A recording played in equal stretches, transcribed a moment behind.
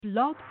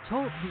Blog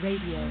Talk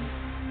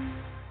Radio.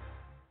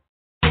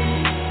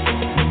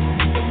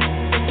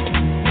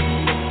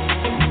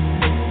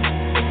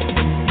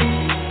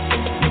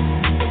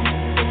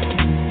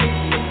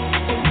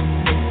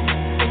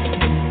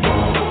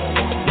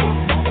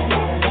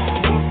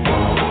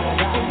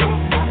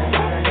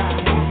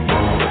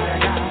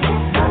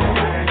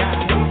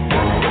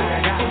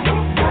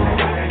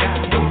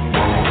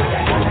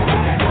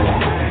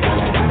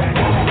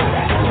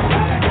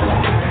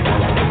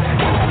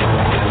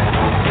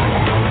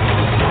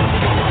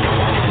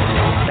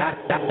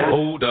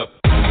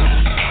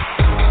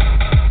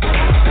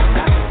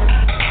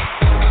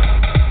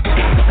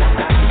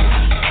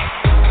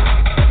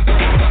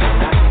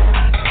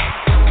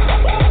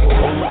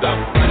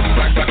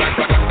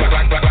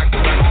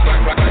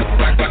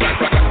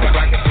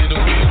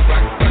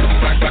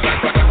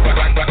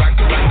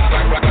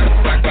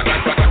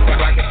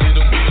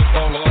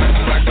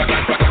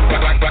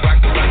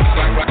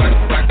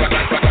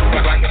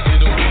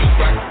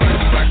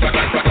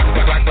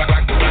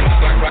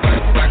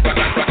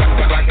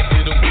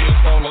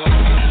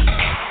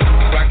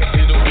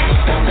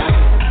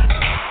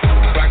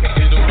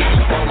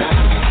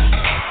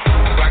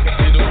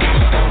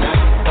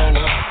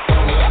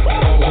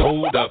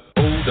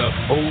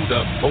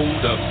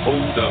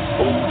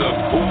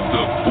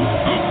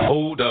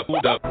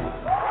 Hold up.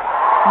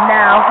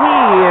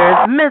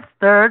 Now here's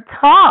Mr.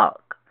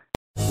 Talk.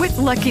 With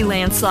Lucky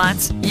Land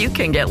Slots, you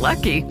can get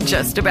lucky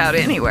just about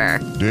anywhere.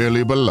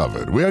 Dearly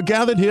beloved, we are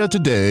gathered here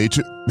today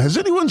to... Has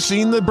anyone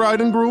seen the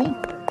bride and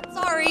groom?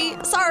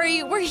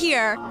 Sorry, we're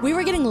here. We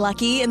were getting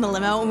lucky in the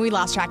limo and we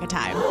lost track of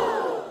time.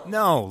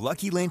 No,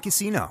 Lucky Land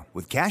Casino,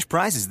 with cash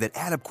prizes that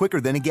add up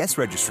quicker than a guest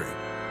registry.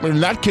 In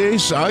that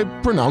case, I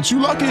pronounce you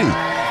lucky.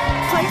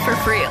 Play for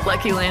free at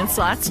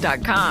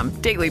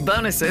LuckyLandSlots.com. Daily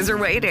bonuses are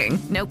waiting.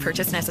 No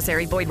purchase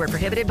necessary. Void where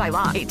prohibited by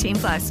law.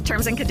 18+.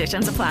 Terms and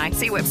conditions apply.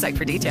 See website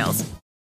for details.